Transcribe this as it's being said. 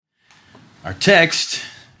Our text,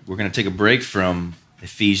 we're going to take a break from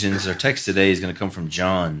Ephesians. Our text today is going to come from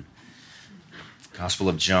John, Gospel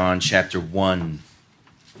of John, chapter 1.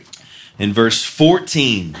 In verse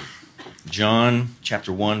 14, John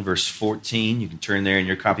chapter 1, verse 14. You can turn there in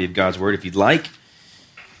your copy of God's Word if you'd like.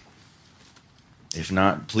 If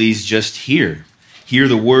not, please just hear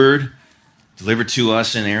the Word delivered to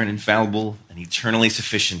us, inerrant, infallible, and eternally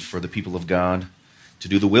sufficient for the people of God to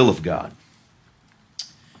do the will of God.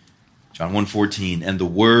 John 1:14, and the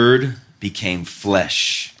Word became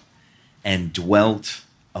flesh and dwelt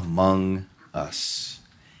among us.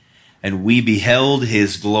 And we beheld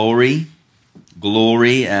his glory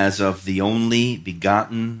as of the only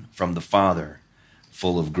begotten from the Father,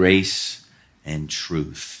 full of grace and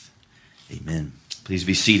truth. Amen. Please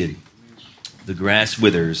be seated. The grass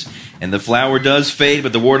withers and the flower does fade,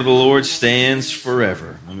 but the word of the Lord stands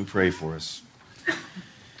forever. Let me pray for us.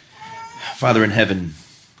 Father in heaven,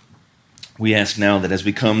 we ask now that as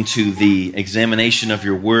we come to the examination of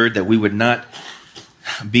your word, that we would not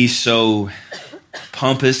be so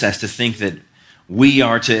pompous as to think that we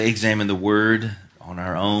are to examine the word on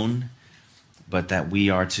our own, but that we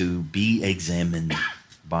are to be examined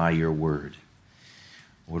by your word.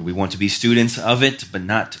 Lord, we want to be students of it, but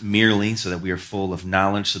not merely, so that we are full of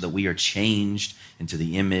knowledge, so that we are changed into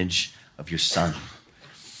the image of your Son.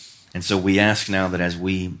 And so we ask now that as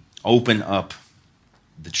we open up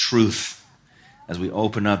the truth, as we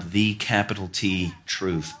open up the capital T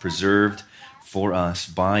truth, preserved for us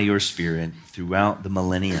by your Spirit throughout the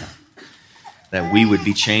millennia, that we would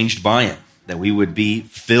be changed by it, that we would be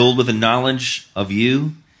filled with the knowledge of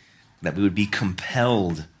you, that we would be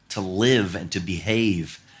compelled to live and to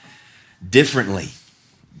behave different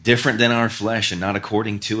than our flesh, and not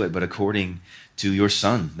according to it, but according to your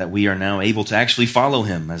Son, that we are now able to actually follow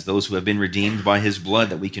him as those who have been redeemed by his blood,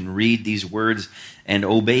 that we can read these words and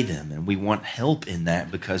obey them. And we want help in that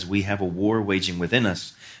because we have a war waging within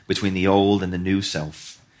us between the old and the new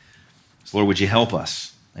self. So Lord, would you help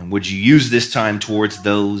us? And would you use this time towards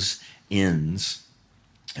those ends?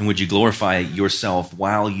 And would you glorify yourself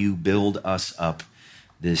while you build us up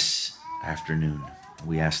this afternoon?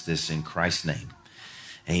 We ask this in Christ's name.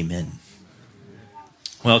 Amen.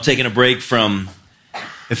 Well, taking a break from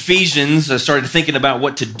Ephesians, I started thinking about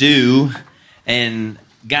what to do and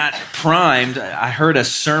got primed. I heard a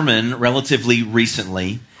sermon relatively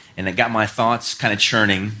recently, and it got my thoughts kind of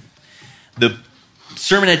churning. The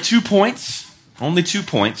sermon had 2 points, only 2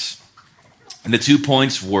 points. And the 2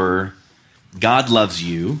 points were, God loves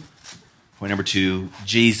you. Point number 2,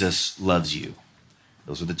 Jesus loves you.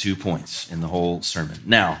 Those are the 2 points in the whole sermon.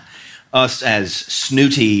 Now, us as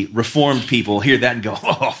snooty, reformed people hear that and go,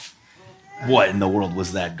 oh, what in the world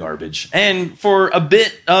was that garbage? And for a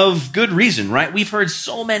bit of good reason, right? We've heard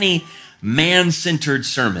so many man-centered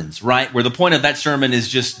sermons, right? Where the point of that sermon is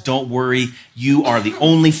just, don't worry, you are the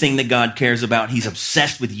only thing that God cares about. He's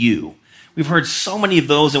obsessed with you. We've heard so many of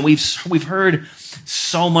those, and we've heard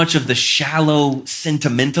so much of the shallow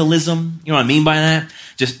sentimentalism. You know what I mean by that?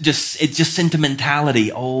 It's just sentimentality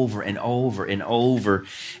over and over and over,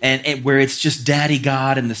 and where it's just Daddy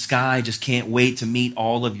God in the sky just can't wait to meet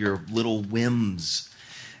all of your little whims.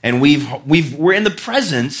 And we're in the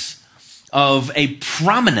presence of a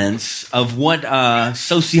prominence of what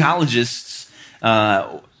sociologists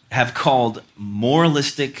have called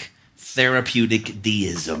moralistic therapeutic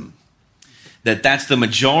deism. That's the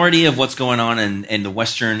majority of what's going on in the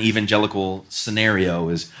Western evangelical scenario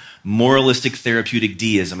is moralistic therapeutic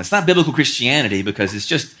deism. It's not biblical Christianity because it's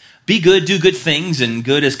just be good, do good things, and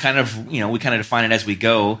good is kind of, we kind of define it as we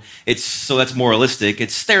go. So that's moralistic.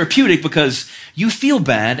 It's therapeutic because you feel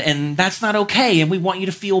bad and that's not okay, and we want you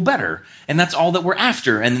to feel better. And that's all that we're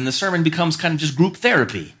after. And then the sermon becomes kind of just group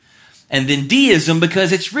therapy. And then deism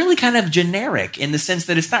because it's really kind of generic in the sense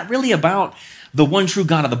that it's not really about the one true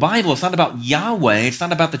God of the Bible. It's not about Yahweh. It's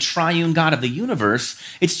not about the triune God of the universe.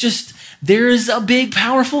 It's just there's a big,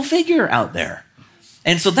 powerful figure out there.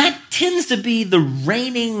 And so that tends to be the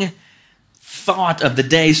reigning thought of the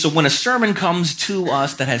day. So when a sermon comes to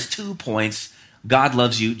us that has 2 points, God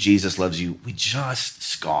loves you, Jesus loves you, we just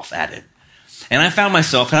scoff at it. And I found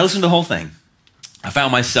myself, and I listened to the whole thing, I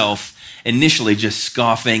found myself initially just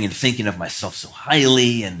scoffing and thinking of myself so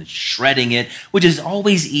highly and shredding it, which is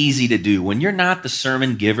always easy to do. When you're not the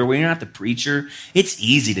sermon giver, when you're not the preacher, it's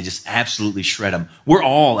easy to just absolutely shred them. We're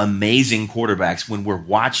all amazing quarterbacks when we're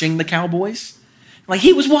watching the Cowboys. Like,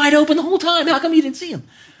 he was wide open the whole time. How come you didn't see him?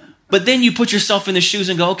 But then you put yourself in the shoes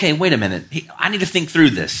and go, okay, wait a minute. I need to think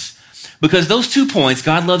through this. Because those 2 points,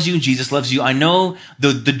 God loves you and Jesus loves you, I know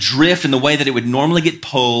the drift and the way that it would normally get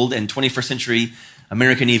pulled in 21st century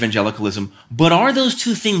American evangelicalism. But are those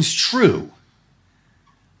two things true?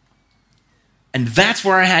 And that's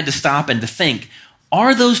where I had to stop and to think,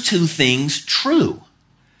 are those two things true?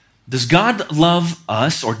 Does God love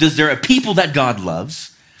us, or is there a people that God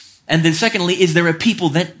loves? And then secondly, is there a people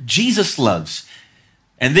that Jesus loves?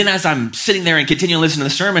 And then as I'm sitting there and continuing to listen to the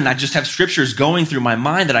sermon, I just have scriptures going through my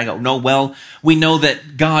mind that I go, no, well, we know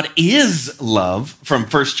that God is love from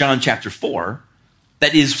 1 John chapter 4.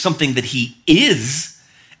 That is something that he is.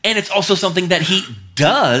 And it's also something that he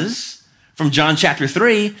does from John chapter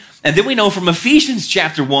 3. And then we know from Ephesians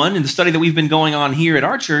chapter 1, in the study that we've been going on here at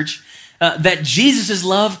our church, that Jesus'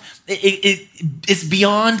 love, it's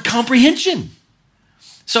beyond comprehension.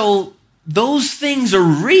 So those things are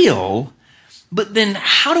real, but then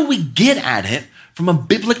how do we get at it from a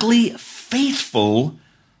biblically faithful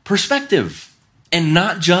perspective? And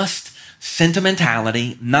not just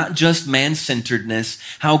sentimentality, not just man-centeredness.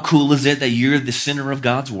 How cool is it that you're the center of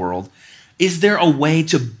God's world? Is there a way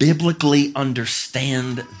to biblically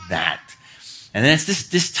understand that? And that's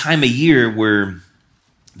this time of year where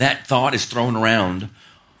that thought is thrown around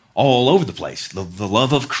all over the place. The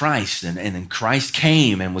love of Christ, and Christ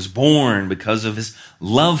came and was born because of his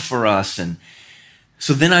love for us. And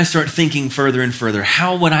so then I start thinking further and further,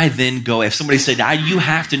 how would I then go if somebody said, you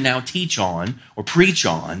have to now teach on or preach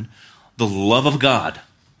on the love of God,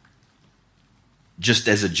 just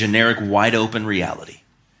as a generic, wide open reality.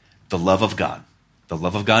 The love of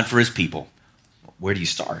God for his people. Where do you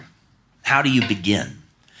start? How do you begin?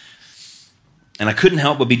 And I couldn't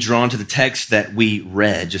help but be drawn to the text that we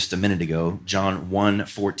read just a minute ago, John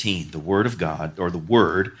 1:14. The word of God, or the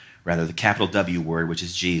word, rather the capital W word, which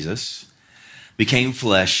is Jesus, became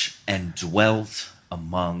flesh and dwelt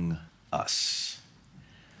among us.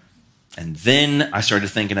 And then I started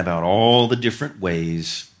thinking about all the different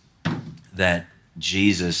ways that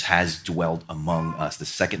Jesus has dwelt among us. The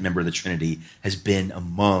second member of the Trinity has been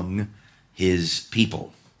among his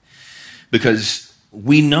people. Because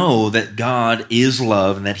we know that God is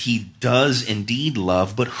love and that he does indeed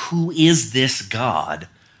love, but who is this God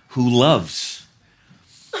who loves?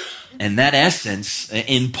 And that essence,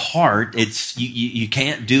 in part, it's you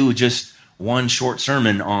can't do just one short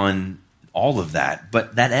sermon on all of that,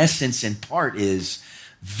 but that essence in part is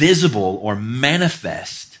visible or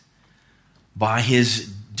manifest by his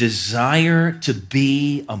desire to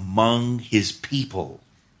be among his people.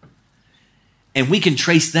 And we can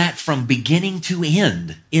trace that from beginning to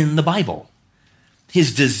end in the Bible.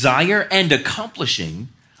 His desire and accomplishing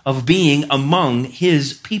of being among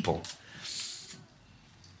his people.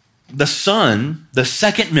 The Son, the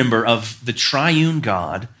second member of the triune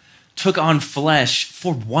God, took on flesh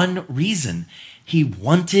for one reason. He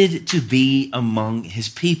wanted to be among his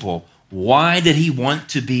people. Why did he want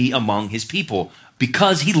to be among his people?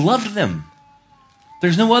 Because he loved them.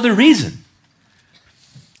 There's no other reason.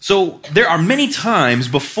 So there are many times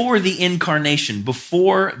before the incarnation,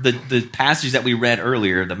 before the passage that we read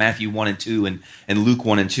earlier, the Matthew 1 and 2 and Luke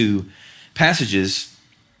 1 and 2 passages,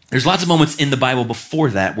 there's lots of moments in the Bible before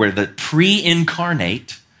that where the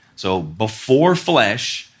pre-incarnate, so before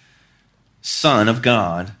flesh, Son of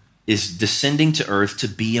God is descending to earth to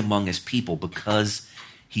be among his people because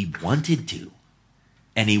he wanted to.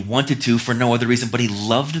 And he wanted to for no other reason, but he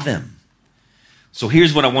loved them. So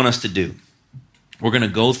here's what I want us to do. We're going to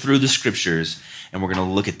go through the scriptures and we're going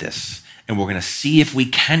to look at this. And we're going to see if we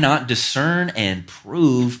cannot discern and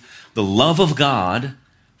prove the love of God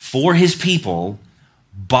for his people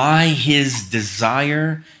by his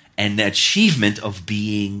desire and achievement of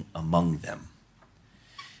being among them.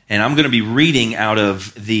 And I'm going to be reading out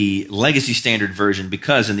of the Legacy Standard Version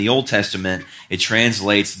because in the Old Testament, it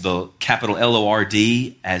translates the capital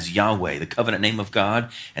L-O-R-D as Yahweh, the covenant name of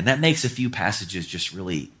God. And that makes a few passages just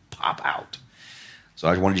really pop out. So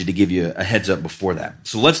I wanted you to give you a heads up before that.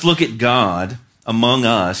 So let's look at God among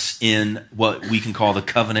us in what we can call the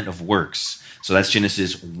covenant of works. So that's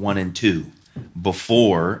Genesis 1 and 2.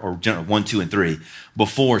 Before, or 1, 2, and 3,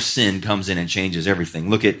 before sin comes in and changes everything.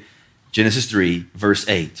 Look at Genesis 3, verse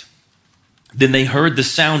 8. Then they heard the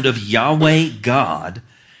sound of Yahweh God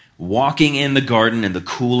walking in the garden in the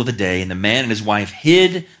cool of the day, and the man and his wife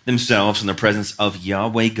hid themselves from the presence of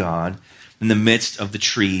Yahweh God in the midst of the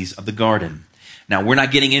trees of the garden. Now, we're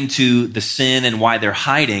not getting into the sin and why they're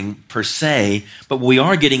hiding per se, but what we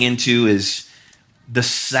are getting into is the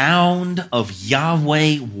sound of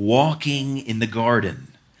Yahweh walking in the garden.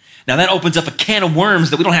 Now, that opens up a can of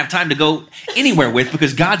worms that we don't have time to go anywhere with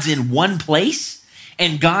because God's in one place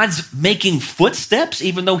and God's making footsteps,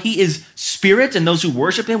 even though he is spirit, and those who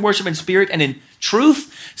worship him worship in spirit and in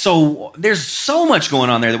truth. So there's so much going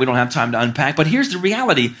on there that we don't have time to unpack. But here's the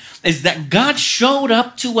reality, is that God showed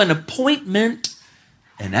up to an appointment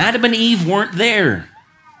and Adam and Eve weren't there.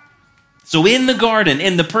 So in the garden,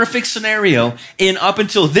 in the perfect scenario, in up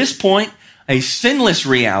until this point, a sinless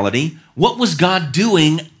reality, what was God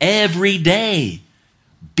doing every day?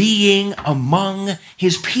 Being among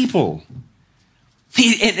his people.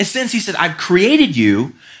 In a sense, he said, I've created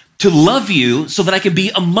you to love you so that I can be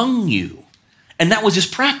among you. And that was his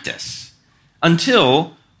practice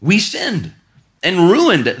until we sinned and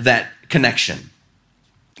ruined that connection.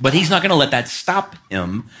 But he's not going to let that stop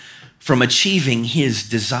him from achieving his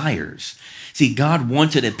desires. See, God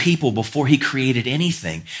wanted a people before he created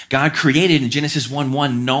anything. God created in Genesis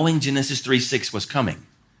 1:1, knowing Genesis 3:6 was coming.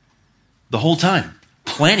 The whole time,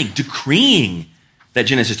 planning, decreeing that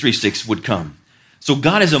Genesis 3:6 would come. So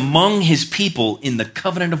God is among his people in the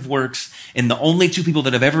covenant of works, and the only two people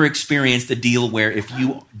that have ever experienced a deal where if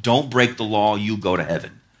you don't break the law, you go to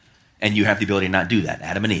heaven. And you have the ability to not do that,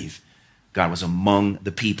 Adam and Eve. God was among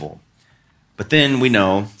the people. But then we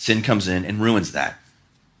know sin comes in and ruins that.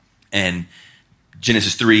 And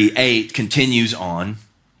Genesis 3:8 continues on,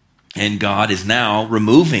 and God is now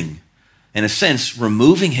removing, in a sense,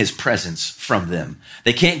 removing his presence from them.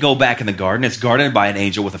 They can't go back in the garden. It's guarded by an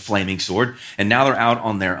angel with a flaming sword, and now they're out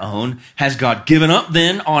on their own. Has God given up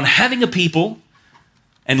then on having a people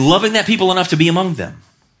and loving that people enough to be among them?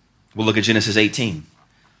 We'll look at Genesis 18.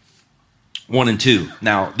 1 and 2.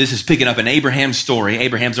 Now, this is picking up in Abraham's story.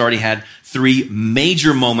 Abraham's already had 3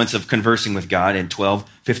 major moments of conversing with God in 12,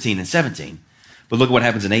 15, and 17. But look at what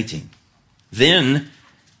happens in 18. Then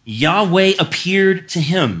Yahweh appeared to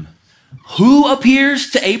him. Who appears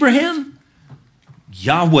to Abraham?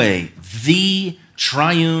 Yahweh, the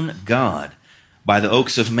triune God, by the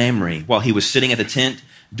oaks of Mamre, while he was sitting at the tent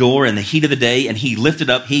door in the heat of the day, and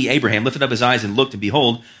Abraham lifted up his eyes and looked, and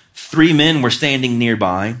behold, 3 men were standing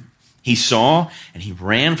nearby. He saw, and he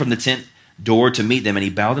ran from the tent door to meet them, and he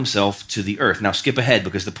bowed himself to the earth. Now skip ahead,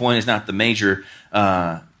 because the point is not the major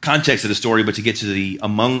context of the story, but to get to the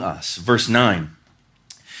among us. Verse 9.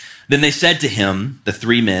 Then they said to him, the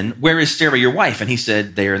 3 men, where is Sarah your wife? And he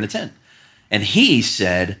said, they are in the tent. And he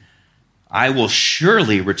said, I will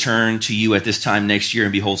surely return to you at this time next year,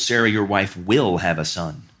 and behold, Sarah your wife will have a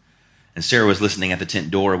son. And Sarah was listening at the tent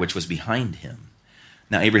door, which was behind him.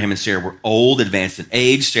 Now Abraham and Sarah were old, advanced in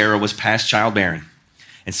age. Sarah was past childbearing.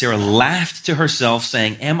 And Sarah laughed to herself,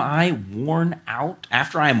 saying, am I worn out?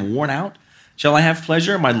 After I am worn out, shall I have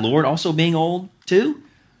pleasure, my Lord also being old too?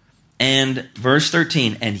 And verse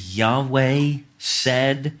 13, and Yahweh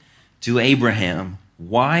said to Abraham,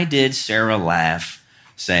 why did Sarah laugh,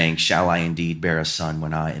 saying, shall I indeed bear a son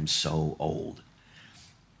when I am so old?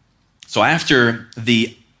 So after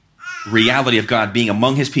the reality of God being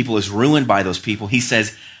among his people is ruined by those people, he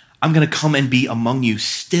says, I'm going to come and be among you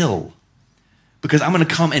still, because I'm going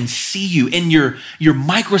to come and see you in your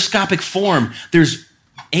microscopic form. There's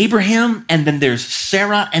Abraham, and then there's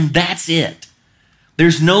Sarah, and that's it.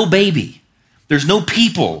 There's no baby. There's no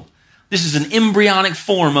people. This is an embryonic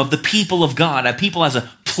form of the people of God, a people as a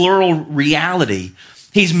plural reality.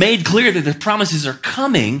 He's made clear that the promises are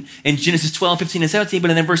coming in Genesis 12, 15, and 17, but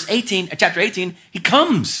in verse 18, chapter 18, he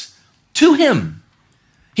comes to him.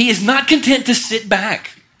 He is not content to sit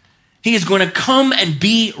back. He is going to come and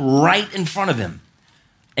be right in front of him.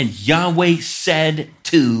 And Yahweh said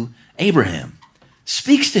to Abraham,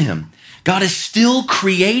 speaks to him. God is still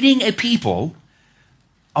creating a people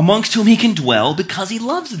amongst whom he can dwell because he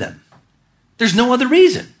loves them. There's no other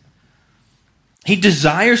reason. He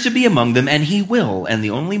desires to be among them, and he will. And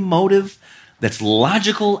the only motive that's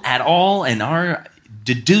logical at all in our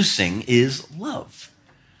deducing is love.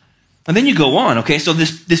 And then you go on, okay, so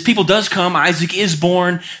this people does come, Isaac is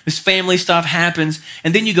born, this family stuff happens,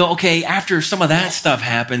 and then you go, okay, after some of that stuff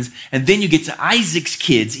happens, and then you get to Isaac's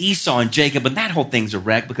kids, Esau and Jacob, and that whole thing's a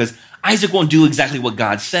wreck because Isaac won't do exactly what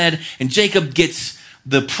God said, and Jacob gets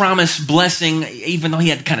the promised blessing, even though he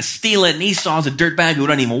had to kind of steal it, and Esau's a dirtbag who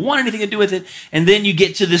doesn't even want anything to do with it, and then you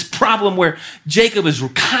get to this problem where Jacob is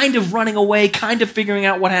kind of running away, kind of figuring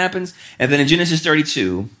out what happens, and then in Genesis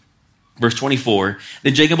 32, verse 24,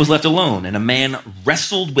 then Jacob was left alone, and a man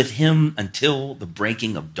wrestled with him until the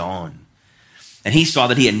breaking of dawn. And he saw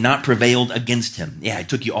that he had not prevailed against him. Yeah, it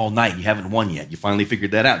took you all night. You haven't won yet. You finally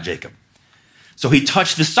figured that out, Jacob. So he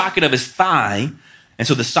touched the socket of his thigh, and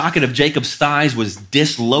so the socket of Jacob's thighs was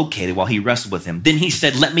dislocated while he wrestled with him. Then he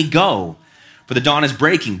said, let me go, for the dawn is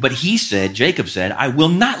breaking. But he said, Jacob said, I will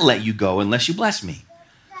not let you go unless you bless me.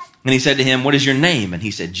 And he said to him, what is your name? And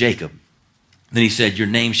he said, Jacob. Then he said, your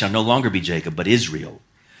name shall no longer be Jacob, but Israel,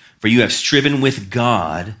 for you have striven with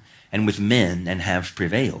God and with men and have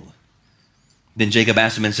prevailed. Then Jacob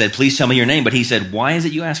asked him and said, please tell me your name. But he said, why is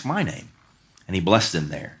it you ask my name? And he blessed them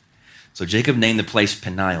there. So Jacob named the place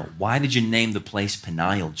Peniel. Why did you name the place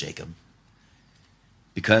Peniel, Jacob?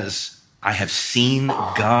 Because I have seen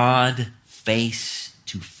God face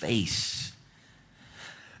to face.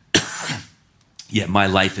 Yet my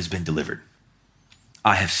life has been delivered.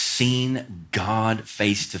 I have seen God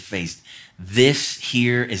face to face. This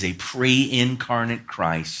here is a pre-incarnate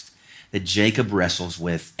Christ that Jacob wrestles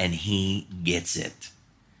with, and he gets it.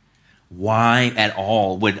 Why at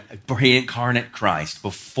all would pre-incarnate Christ,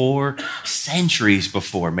 centuries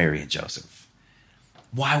before Mary and Joseph,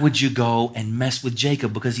 why would you go and mess with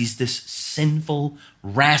Jacob? Because he's this sinful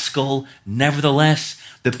rascal. Nevertheless,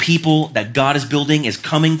 the people that God is building is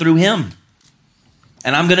coming through him.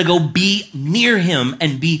 And I'm going to go be near him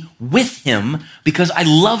and be with him because I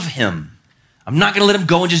love him. I'm not going to let him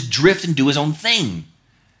go and just drift and do his own thing.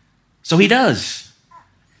 So he does.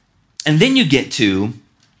 And then you get to,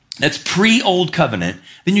 that's pre-Old Covenant,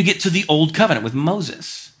 then you get to the Old Covenant with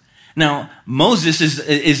Moses. Now, Moses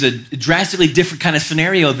is a drastically different kind of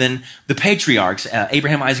scenario than the patriarchs,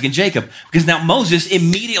 Abraham, Isaac, and Jacob, because now Moses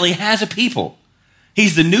immediately has a people.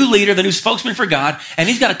 He's the new leader, the new spokesman for God, and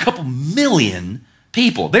he's got a couple million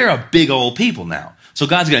people. They're a big old people now. So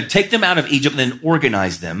God's going to take them out of Egypt and then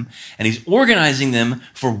organize them. And he's organizing them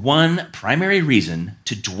for one primary reason: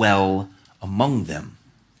 to dwell among them.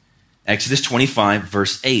 Exodus 25,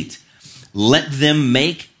 verse 8. Let them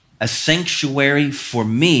make a sanctuary for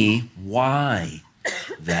me. Why?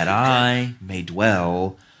 That I may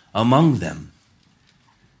dwell among them.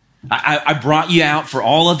 I brought you out for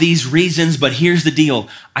all of these reasons, but here's the deal.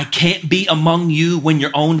 I can't be among you when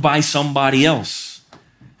you're owned by somebody else.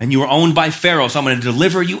 And you are owned by Pharaoh, so I'm going to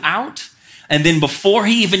deliver you out. And then before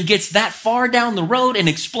he even gets that far down the road and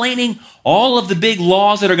explaining all of the big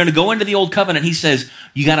laws that are going to go into the Old Covenant, he says,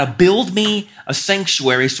 you got to build me a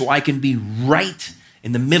sanctuary so I can be right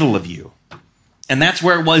in the middle of you. And that's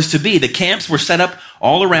where it was to be. The camps were set up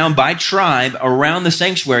all around by tribe around the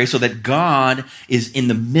sanctuary so that God is in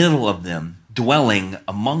the middle of them, dwelling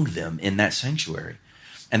among them in that sanctuary.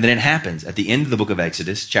 And then it happens at the end of the book of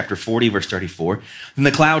Exodus, chapter 40, verse 34. Then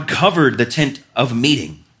the cloud covered the tent of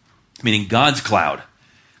meeting, meaning God's cloud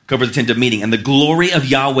covered the tent of meeting. And the glory of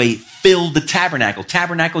Yahweh filled the tabernacle.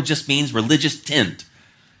 Tabernacle just means religious tent.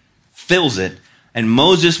 Fills it. And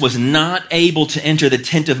Moses was not able to enter the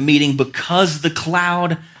tent of meeting because the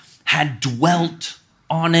cloud had dwelt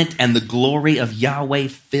on it and the glory of Yahweh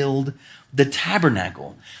filled the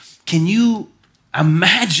tabernacle. Can you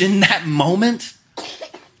imagine that moment?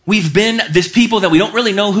 We've been this people that we don't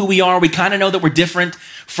really know who we are. We kind of know that we're different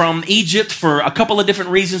from Egypt for a couple of different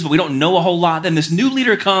reasons, but we don't know a whole lot. Then this new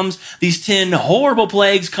leader comes. These 10 horrible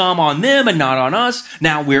plagues come on them and not on us.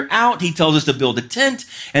 Now we're out. He tells us to build a tent.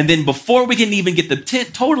 And then before we can even get the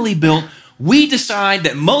tent totally built, we decide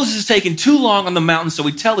that Moses is taking too long on the mountain. So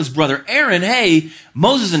we tell his brother Aaron, hey,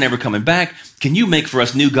 Moses is never coming back. Can you make for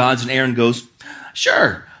us new gods? And Aaron goes,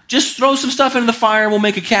 sure. Just throw some stuff into the fire and we'll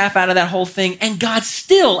make a calf out of that whole thing. And God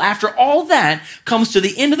still, after all that, comes to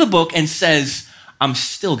the end of the book and says, I'm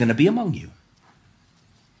still going to be among you.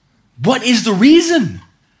 What is the reason?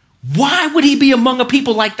 Why would he be among a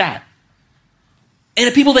people like that? And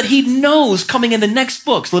a people that he knows coming in the next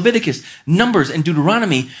books, Leviticus, Numbers, and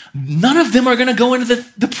Deuteronomy, none of them are going to go into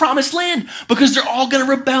the promised land because they're all going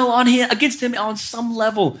to rebel against him on some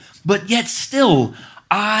level. But yet still,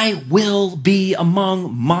 I will be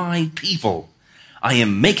among my people. I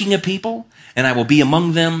am making a people, and I will be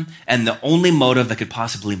among them. And the only motive that could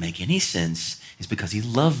possibly make any sense is because he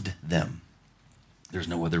loved them. There's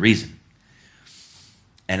no other reason.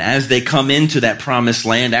 And as they come into that promised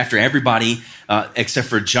land, after everybody, except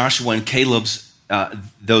for Joshua and Caleb's,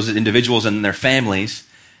 those individuals and their families,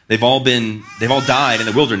 they've all died in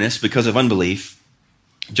the wilderness because of unbelief.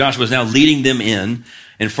 Joshua is now leading them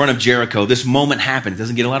in front of Jericho. This moment happened. It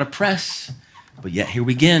doesn't get a lot of press, but yet here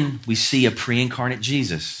we see a pre-incarnate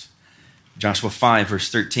Jesus. Joshua 5, verse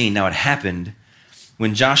 13. Now it happened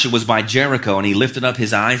when Joshua was by Jericho, and he lifted up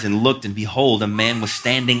his eyes and looked, and behold, a man was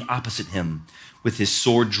standing opposite him with his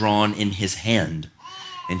sword drawn in his hand.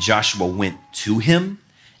 And Joshua went to him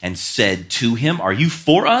and said to him, are you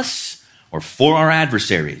for us or for our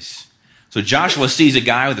adversaries? So Joshua sees a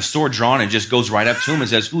guy with a sword drawn and just goes right up to him and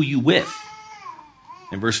says, who are you with?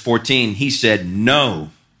 In verse 14, he said, no.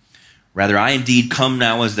 Rather, I indeed come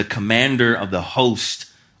now as the commander of the host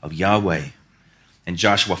of Yahweh. And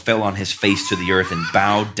Joshua fell on his face to the earth and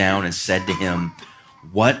bowed down and said to him,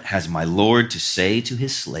 what has my Lord to say to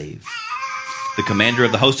his slave? The commander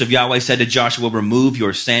of the host of Yahweh said to Joshua, remove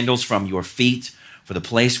your sandals from your feet, for the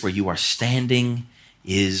place where you are standing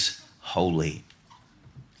is holy.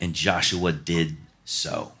 And Joshua did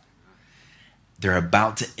so. They're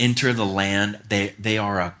about to enter the land. They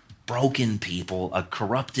are a broken people, a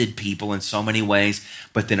corrupted people in so many ways.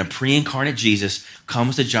 But then a pre-incarnate Jesus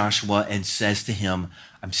comes to Joshua and says to him,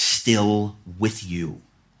 I'm still with you.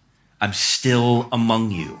 I'm still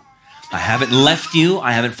among you. I haven't left you.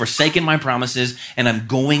 I haven't forsaken my promises, and I'm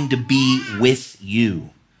going to be with you.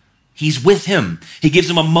 He's with him. He gives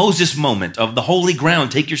him a Moses moment of the holy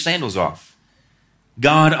ground. Take your sandals off.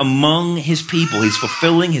 God among his people. He's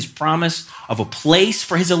fulfilling his promise of a place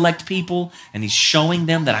for his elect people, and he's showing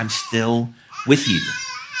them that I'm still with you.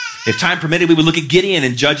 If time permitted, we would look at Gideon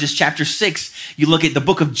in Judges chapter 6. You look at the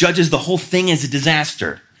book of Judges, the whole thing is a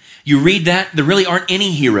disaster. You read that, there really aren't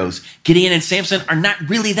any heroes. Gideon and Samson are not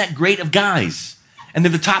really that great of guys. And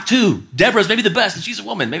they're the top two. Deborah's maybe the best, and she's a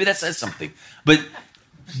woman. Maybe that says something. But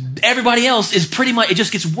everybody else is pretty much, it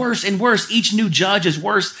just gets worse and worse. Each new judge is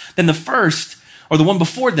worse than the first or the one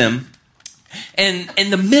before them. And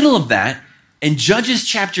in the middle of that, in Judges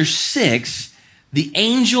chapter 6, the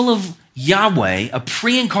angel of Yahweh, a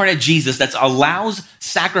pre-incarnate Jesus that allows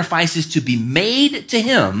sacrifices to be made to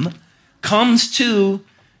him, comes to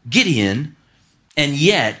Gideon, and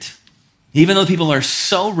yet, even though people are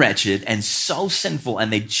so wretched and so sinful,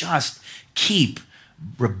 and they just keep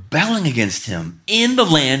rebelling against him in the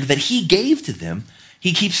land that he gave to them,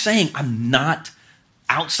 he keeps saying, I'm not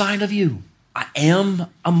outside of you. I am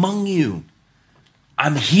among you.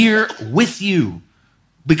 I'm here with you.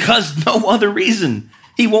 Because no other reason.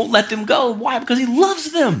 He won't let them go. Why? Because he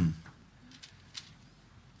loves them.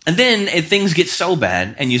 And then if things get so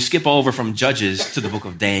bad and you skip over from Judges to the book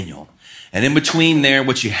of Daniel. And in between there,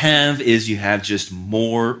 what you have just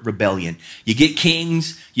more rebellion. You get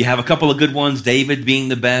kings, you have a couple of good ones, David being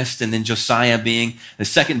the best, and then Josiah being the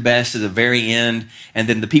second best at the very end. And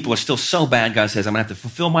then the people are still so bad, God says, I'm going to have to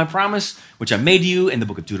fulfill my promise, which I made you in the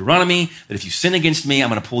book of Deuteronomy, that if you sin against me, I'm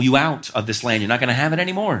going to pull you out of this land. You're not going to have it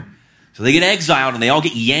anymore. So they get exiled and they all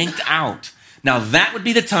get yanked out. Now that would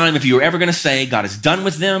be the time if you were ever going to say God is done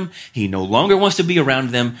with them. He no longer wants to be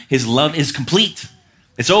around them. His love is complete.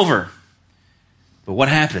 It's over. But what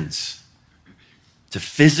happens? To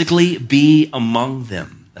physically be among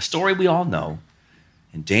them. A story we all know.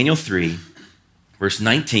 In Daniel 3, verse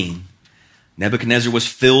 19, Nebuchadnezzar was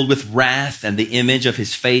filled with wrath, and the image of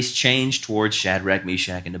his face changed towards Shadrach,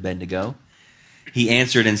 Meshach, and Abednego. He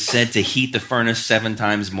answered and said to heat the furnace 7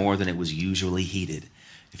 times more than it was usually heated.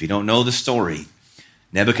 If you don't know the story,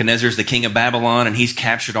 Nebuchadnezzar is the king of Babylon, and he's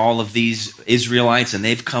captured all of these Israelites, and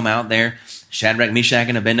they've come out there. Shadrach, Meshach,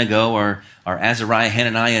 and Abednego are Azariah,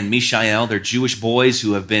 Hananiah, and Mishael. They're Jewish boys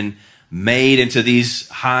who have been made into these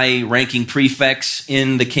high-ranking prefects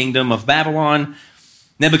in the kingdom of Babylon.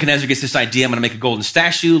 Nebuchadnezzar gets this idea, I'm going to make a golden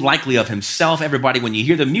statue, likely of himself. Everybody, when you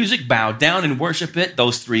hear the music, bow down and worship it.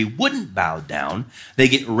 Those 3 wouldn't bow down. They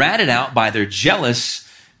get ratted out by their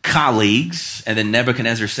jealous colleagues. And then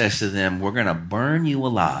Nebuchadnezzar says to them, we're going to burn you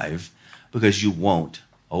alive because you won't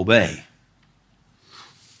obey.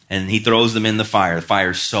 And he throws them in the fire. The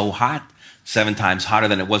fire's so hot, 7 times hotter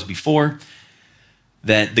than it was before,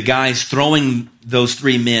 that the guys throwing those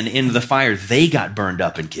 3 men into the fire, they got burned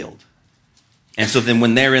up and killed. And so then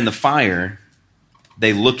when they're in the fire,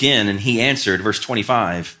 they look in, and he answered, verse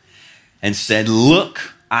 25, and said,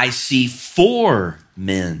 look, I see 4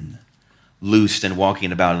 men loosed and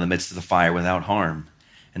walking about in the midst of the fire without harm.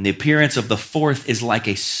 And the appearance of the 4th is like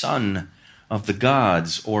a son of the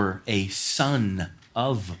gods, or a son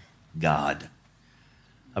of God.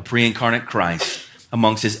 A pre-incarnate Christ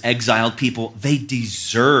amongst his exiled people. They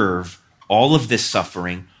deserve all of this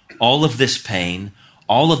suffering, all of this pain,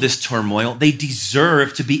 all of this turmoil. They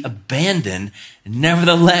deserve to be abandoned.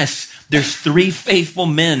 Nevertheless, there's 3 faithful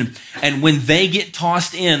men, and when they get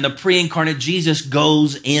tossed in, the pre-incarnate Jesus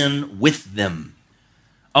goes in with them,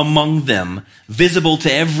 among them, visible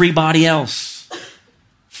to everybody else.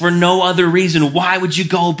 For no other reason. Why would you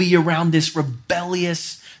go be around this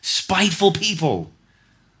rebellious, spiteful people?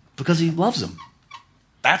 Because he loves them.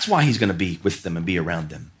 That's why he's going to be with them and be around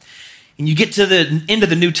them. And you get to the end of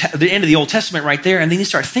the end of the Old Testament right there, and then you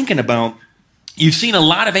start thinking about, you've seen a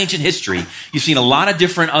lot of ancient history. You've seen a lot of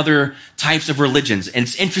different other types of religions. And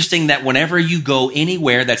it's interesting that whenever you go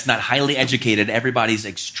anywhere that's not highly educated, everybody's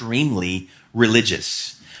extremely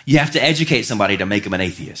religious. You have to educate somebody to make them an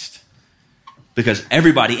atheist. Because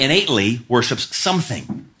everybody innately worships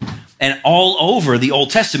something. And all over the Old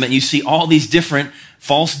Testament, you see all these different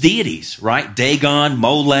false deities, right? Dagon,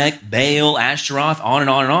 Molech, Baal, Ashtaroth, on and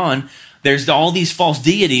on and on. there's all these false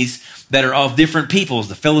deities that are of different peoples,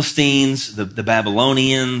 the Philistines, the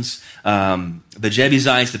Babylonians, the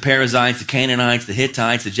Jebusites, the Perizzites, the Canaanites, the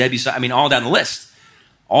Hittites, the Jebusites, all down the list.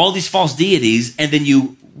 All these false deities, and then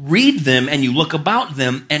you read them and you look about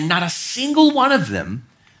them, and not a single one of them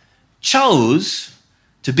chose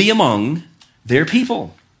to be among their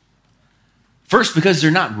people. First, because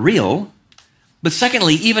they're not real, but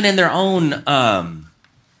secondly, even in their own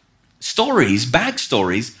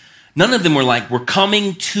backstories, none of them were like, we're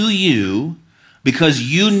coming to you because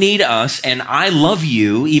you need us and I love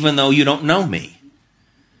you even though you don't know me.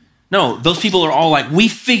 No, those people are all like, we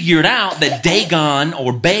figured out that Dagon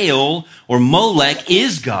or Baal or Molech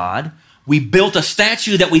is God. We built a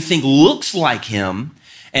statue that we think looks like him,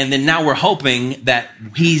 and then now we're hoping that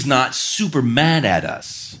he's not super mad at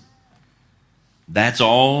us. That's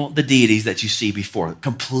all the deities that you see before,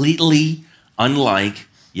 completely unlike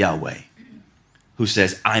Yahweh, who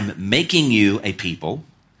says, I'm making you a people,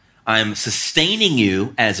 I'm sustaining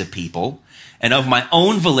you as a people, and of my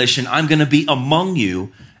own volition, I'm going to be among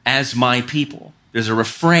you as my people. There's a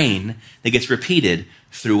refrain that gets repeated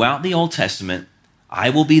throughout the Old Testament. I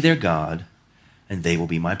will be their God, and they will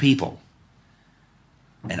be my people.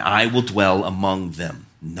 And I will dwell among them.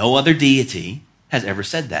 No other deity has ever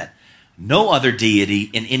said that. No other deity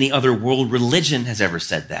in any other world religion has ever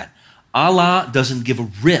said that. Allah doesn't give a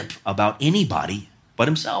rip about anybody but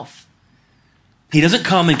himself. He doesn't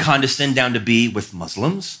come and condescend down to be with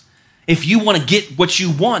Muslims. If you want to get what you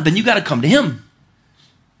want, then you got to come to him.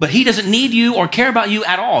 But he doesn't need you or care about you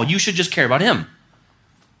at all. You should just care about him.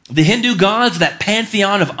 The Hindu gods, that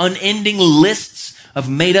pantheon of unending lists of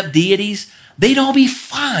made-up deities, they'd all be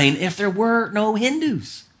fine if there were no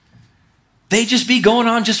Hindus. They'd just be going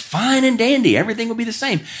on just fine and dandy. Everything would be the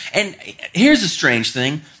same. And here's a strange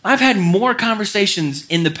thing. I've had more conversations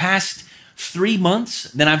in the past 3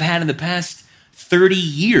 months than I've had in the past 30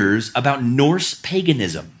 years about Norse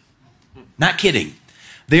paganism. Not kidding.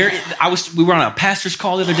 We were on a pastor's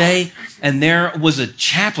call the other day, and there was a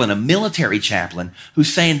chaplain, a military chaplain,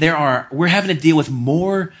 who's saying we're having to deal with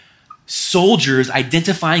more soldiers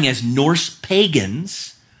identifying as Norse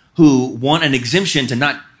pagans who want an exemption to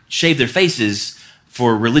not shave their faces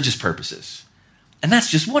for religious purposes. And that's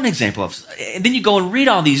just one example of. And then you go and read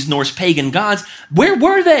all these Norse pagan gods. Where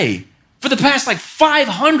were they for the past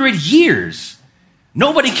 500 years?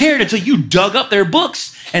 Nobody cared until you dug up their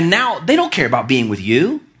books, and now they don't care about being with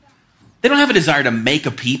you. They don't have a desire to make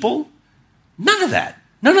a people. None of that.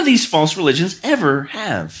 None of these false religions ever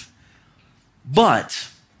have. But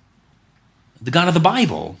the God of the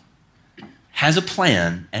Bible has a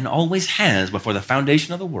plan, and always has before the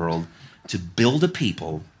foundation of the world, to build a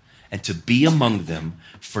people and to be among them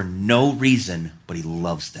for no reason, but he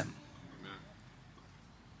loves them.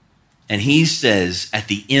 And he says at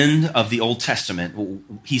the end of the Old Testament,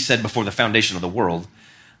 he said before the foundation of the world,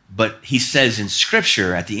 but he says in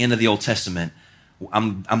Scripture at the end of the Old Testament,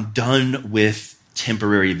 I'm done with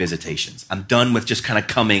temporary visitations. I'm done with just kind of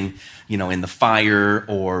coming, in the fire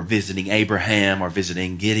or visiting Abraham or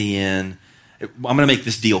visiting Gideon. I'm going to make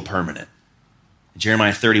this deal permanent.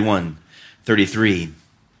 Jeremiah 31:33.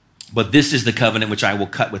 But this is the covenant which I will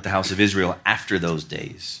cut with the house of Israel after those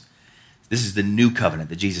days. This is the new covenant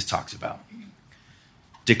that Jesus talks about.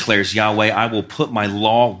 Declares Yahweh, I will put my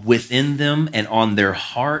law within them, and on their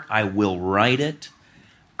heart I will write it.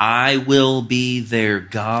 I will be their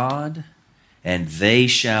God, and they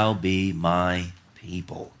shall be my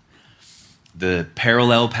people. The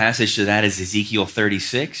parallel passage to that is Ezekiel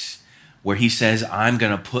 36, where he says, I'm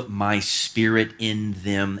going to put my spirit in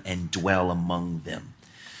them and dwell among them.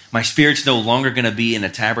 My spirit's no longer going to be in a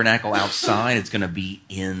tabernacle outside. It's going to be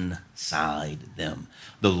inside them.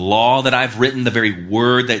 The law that I've written, the very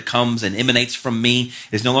word that comes and emanates from me,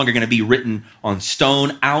 is no longer going to be written on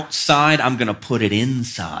stone outside. I'm going to put it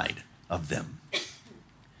inside of them.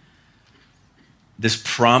 This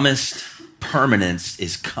promised permanence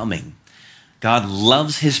is coming. God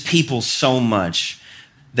loves his people so much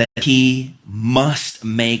that he must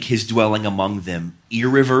make his dwelling among them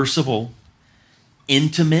irreversible,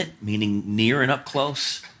 intimate, meaning near and up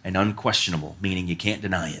close, and unquestionable, meaning you can't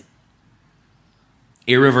deny it.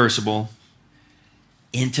 Irreversible,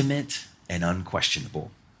 intimate, and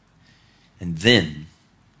unquestionable. And then,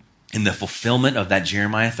 in the fulfillment of that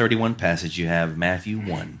Jeremiah 31 passage, you have Matthew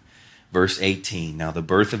 1, verse 18. Now the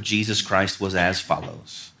birth of Jesus Christ was as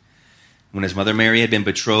follows. When his mother Mary had been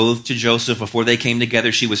betrothed to Joseph, before they came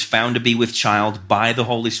together, she was found to be with child by the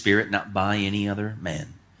Holy Spirit, not by any other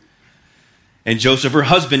man. And Joseph, her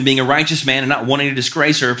husband, being a righteous man and not wanting to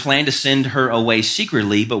disgrace her, planned to send her away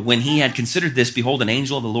secretly. But when he had considered this, behold, an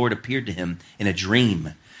angel of the Lord appeared to him in a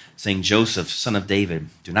dream, saying, Joseph, son of David,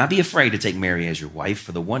 do not be afraid to take Mary as your wife,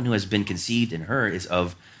 for the one who has been conceived in her is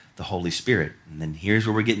of the Holy Spirit. And then here's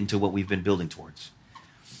where we're getting to what we've been building towards.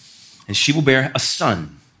 And she will bear a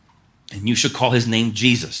son, and you shall call his name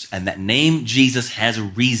Jesus. And that name Jesus has a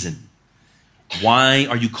reason. Why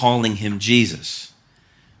are you calling him Jesus?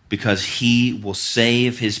 Because he will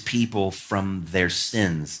save his people from their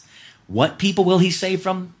sins. What people will he save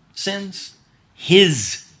from sins?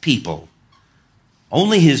 His people.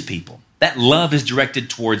 Only his people. That love is directed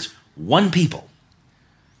towards one people.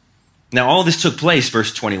 Now, all this took place,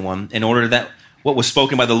 verse 21, in order that what was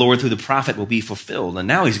spoken by the Lord through the prophet will be fulfilled. And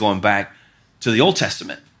now he's going back to the Old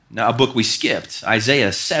Testament. Now, a book we skipped,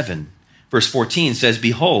 Isaiah 7, verse 14 says,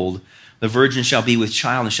 behold, the virgin shall be with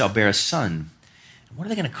child and shall bear a son. And what are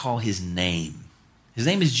they going to call his name? His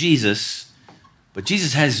name is Jesus, but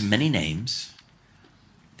Jesus has many names.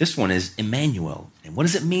 This one is Emmanuel. And what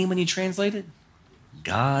does it mean when you translate it?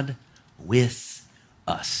 God with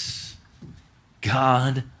us.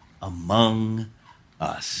 God among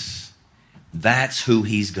us. That's who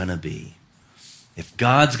he's going to be. If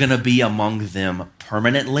God's going to be among them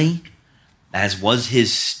permanently, as was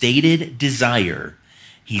his stated desire,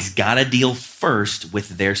 he's got to deal first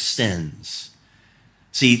with their sins.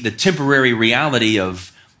 See, the temporary reality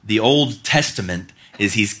of the Old Testament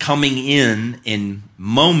is he's coming in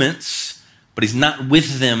moments, but he's not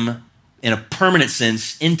with them in a permanent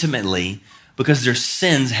sense, intimately, because their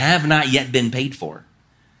sins have not yet been paid for.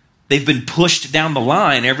 They've been pushed down the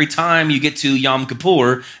line every time you get to Yom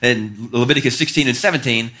Kippur and Leviticus 16 and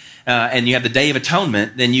 17, and you have the Day of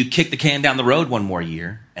Atonement, then you kick the can down the road one more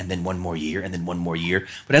year, and then one more year, and then one more year,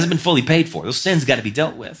 but it hasn't been fully paid for. Those sins got to be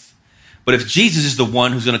dealt with. But if Jesus is the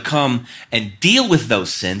one who's going to come and deal with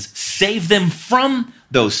those sins, save them from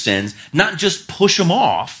those sins, not just push them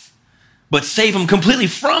off, but save them completely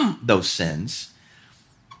from those sins,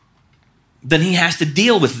 then he has to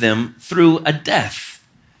deal with them through a death.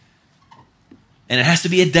 And it has to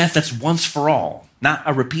be a death that's once for all, not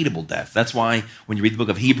a repeatable death. That's why when you read the book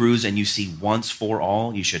of Hebrews and you see once for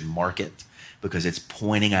all, you should mark it, because it's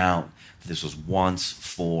pointing out that this was once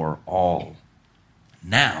for all.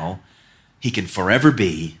 Now, he can forever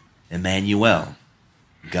be Emmanuel,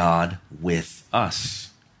 God with us.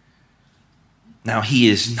 Now, he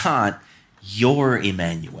is not your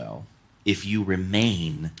Emmanuel if you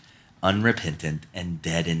remain unrepentant and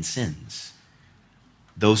dead in sins.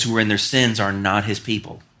 Those who are in their sins are not his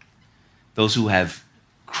people. Those who have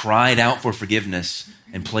cried out for forgiveness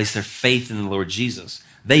and placed their faith in the Lord Jesus,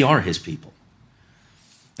 they are his people.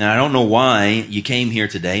 Now, I don't know why you came here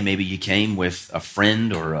today. Maybe you came with a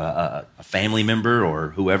friend or a family member or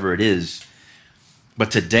whoever it is. But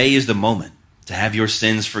today is the moment to have your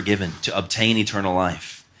sins forgiven, to obtain eternal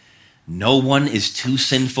life. No one is too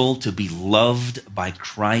sinful to be loved by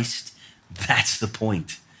Christ. That's the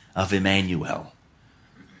point of Emmanuel.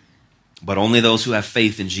 But only those who have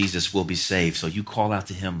faith in Jesus will be saved. So you call out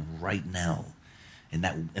to him right now. And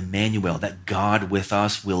that Emmanuel, that God with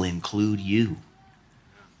us, will include you.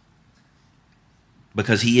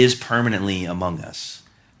 Because he is permanently among us.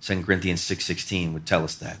 2 Corinthians 6:16 would tell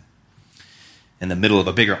us that. In the middle of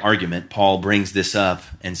a bigger argument, Paul brings this up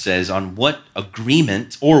and says, on what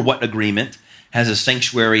agreement has a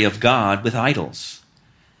sanctuary of God with idols?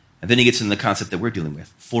 And then he gets into the concept that we're dealing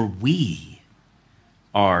with. For we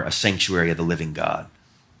are a sanctuary of the living God.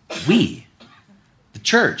 We, the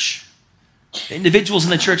church, the individuals in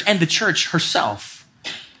the church and the church herself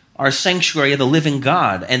are a sanctuary of the living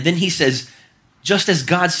God. And then he says, just as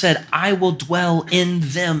God said, I will dwell in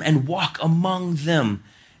them and walk among them,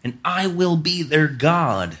 and I will be their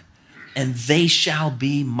God, and they shall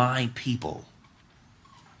be my people.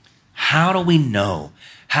 How do we know?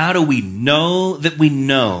 How do we know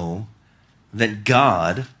that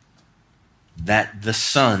God, that the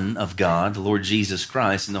Son of God, the Lord Jesus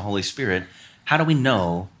Christ and the Holy Spirit, how do we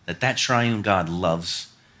know that triune God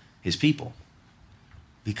loves his people?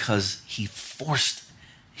 Because he forced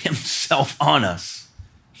himself on us.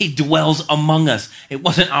 He dwells among us. It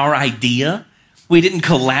wasn't our idea. We didn't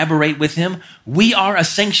collaborate with him. We are a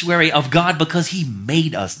sanctuary of God because he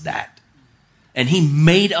made us that. And he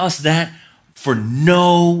made us that for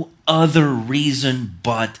no other reason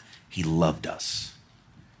but he loved us.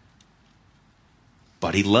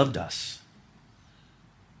 But he loved us.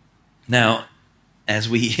 Now, as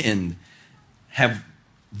we end, have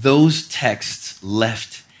those texts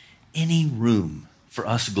left any room for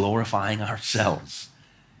us glorifying ourselves?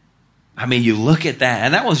 I mean, you look at that,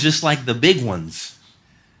 and that was just like the big ones.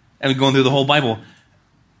 And going through the whole Bible,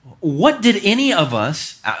 what did any of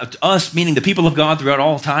us meaning the people of God throughout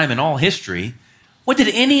all time and all history, what did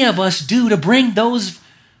any of us do to bring those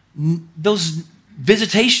those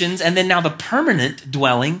visitations and then now the permanent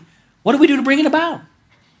dwelling, what do we do to bring it about?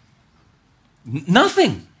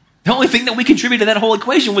 Nothing. The only thing that we contributed to that whole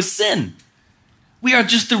equation was sin. We are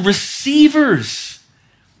just the receivers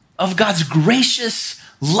of God's gracious,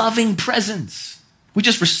 loving presence. We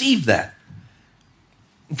just received that.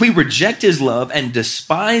 We reject his love and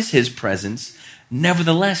despise his presence.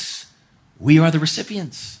 Nevertheless, we are the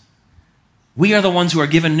recipients. We are the ones who are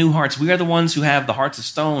given new hearts. We are the ones who have the hearts of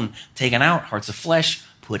stone taken out, hearts of flesh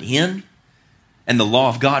put in, and the law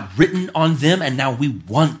of God written on them. And now we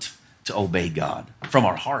want to obey God from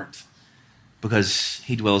our heart because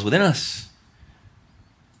he dwells within us.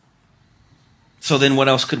 So then what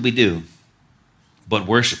else could we do but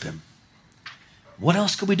worship him? What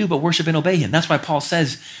else could we do but worship and obey him? That's why Paul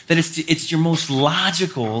says that it's your most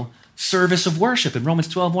logical service of worship in Romans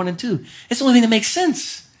 12, 1 and 2. It's the only thing that makes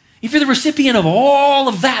sense. If you're the recipient of all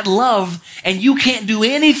of that love and you can't do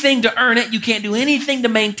anything to earn it, you can't do anything to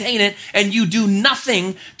maintain it, and you do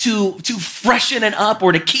nothing to freshen it up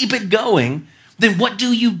or to keep it going, then what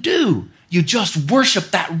do? You just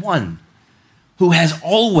worship that one who has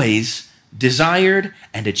always desired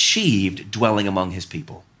and achieved dwelling among his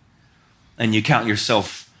people. And you count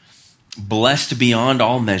yourself blessed beyond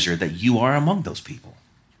all measure that you are among those people.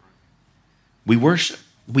 We worship.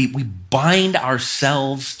 We bind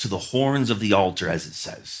ourselves to the horns of the altar, as it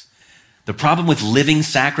says. The problem with living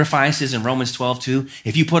sacrifices in Romans 12:2,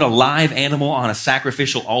 if you put a live animal on a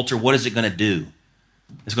sacrificial altar, what is it going to do?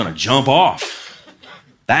 It's going to jump off.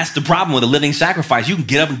 That's the problem with a living sacrifice. You can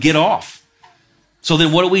get up and get off. So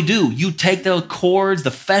then what do? You take the cords,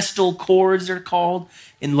 the festal cords they're called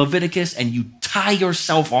in Leviticus, and you tie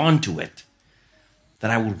yourself onto it.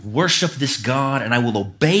 That I will worship this God and I will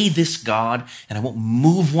obey this God and I won't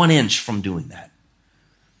move 1 inch from doing that.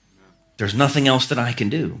 There's nothing else that I can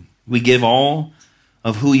do. We give all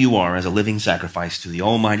of who you are as a living sacrifice to the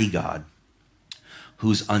Almighty God,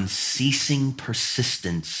 whose unceasing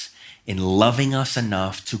persistence in loving us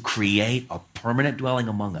enough to create a permanent dwelling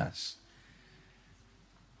among us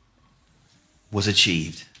was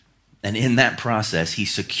achieved. And in that process, he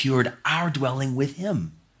secured our dwelling with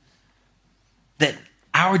him. That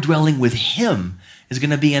our dwelling with him is going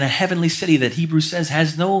to be in a heavenly city that Hebrews says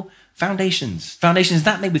has no foundations. Foundations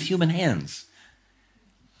not made with human hands.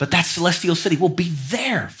 But that celestial city will be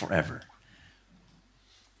there forever.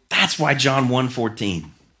 That's why John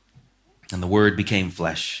 1:14, and the word became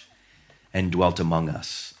flesh and dwelt among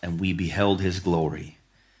us, and we beheld his glory.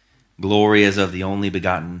 Glory as of the only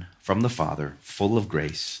begotten from the Father, full of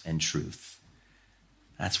grace and truth.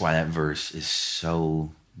 That's why that verse is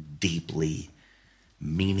so deeply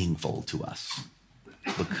meaningful to us,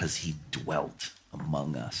 because he dwelt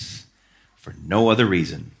among us for no other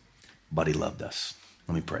reason but he loved us.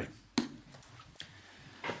 Let me pray.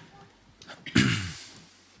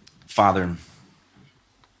 Father,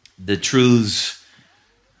 the truths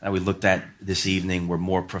that we looked at this evening were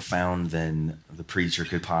more profound than the preacher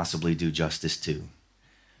could possibly do justice to.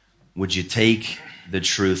 Would you take the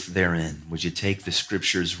truth therein? Would you take the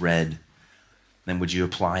scriptures read, and would you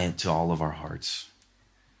apply it to all of our hearts?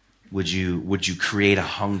 Would you create a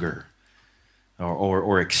hunger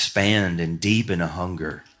or expand and deepen a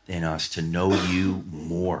hunger in us to know you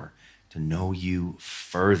more, to know you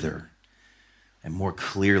further and more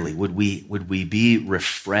clearly? Would we be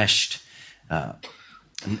refreshed?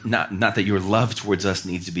 Not that your love towards us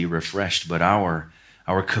needs to be refreshed, but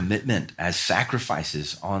our commitment as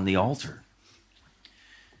sacrifices on the altar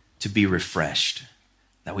to be refreshed,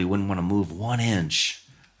 that we wouldn't want to move 1 inch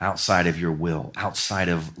outside of your will, outside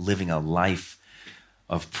of living a life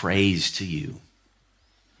of praise to you.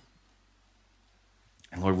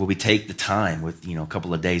 And Lord, will we take the time with, a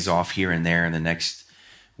couple of days off here and there in the next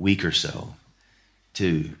week or so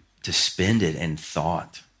to spend it in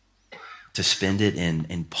thought, to spend it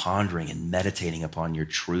in pondering and meditating upon your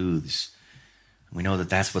truths. We know that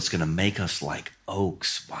that's what's going to make us like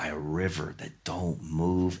oaks by a river that don't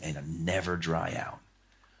move and never dry out.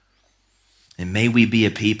 And may we be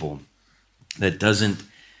a people that doesn't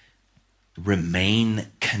remain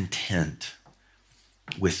content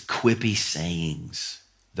with quippy sayings,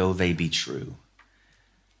 though they be true.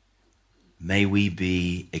 May we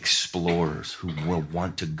be explorers who will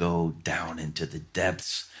want to go down into the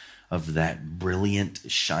depths of that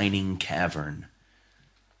brilliant, shining cavern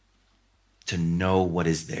to know what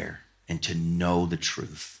is there and to know the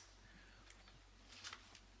truth.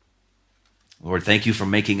 Lord, thank you for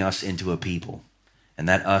making us into a people, and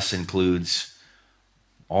that us includes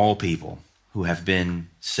all people who have been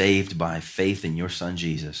saved by faith in your Son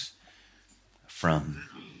Jesus, from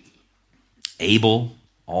Abel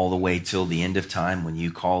all the way till the end of time when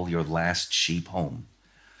you call your last sheep home.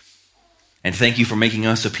 And thank you for making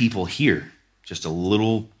us a people here, just a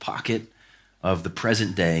little pocket of the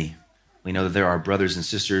present day. We know that there are brothers and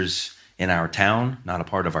sisters in our town, not a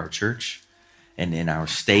part of our church, and in our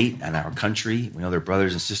state and our country. We know there are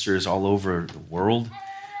brothers and sisters all over the world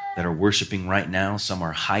that are worshiping right now. Some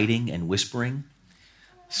are hiding and whispering.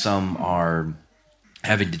 Some are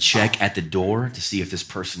having to check at the door to see if this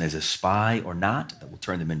person is a spy or not. That will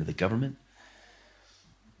turn them into the government.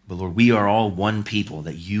 But Lord, we are all one people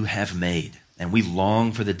that you have made, and we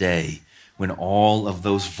long for the day when all of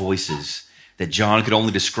those voices that John could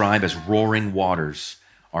only describe as roaring waters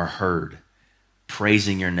are heard,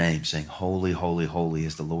 praising your name, saying, holy, holy, holy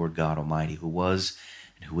is the Lord God Almighty, who was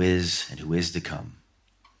and who is to come.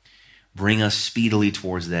 Bring us speedily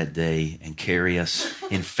towards that day and carry us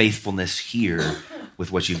in faithfulness here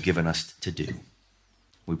with what you've given us to do.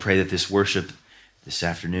 We pray that this worship this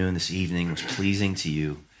afternoon, this evening, was pleasing to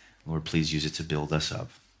you. Lord, please use it to build us up.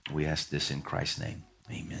 We ask this in Christ's name.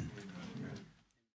 Amen.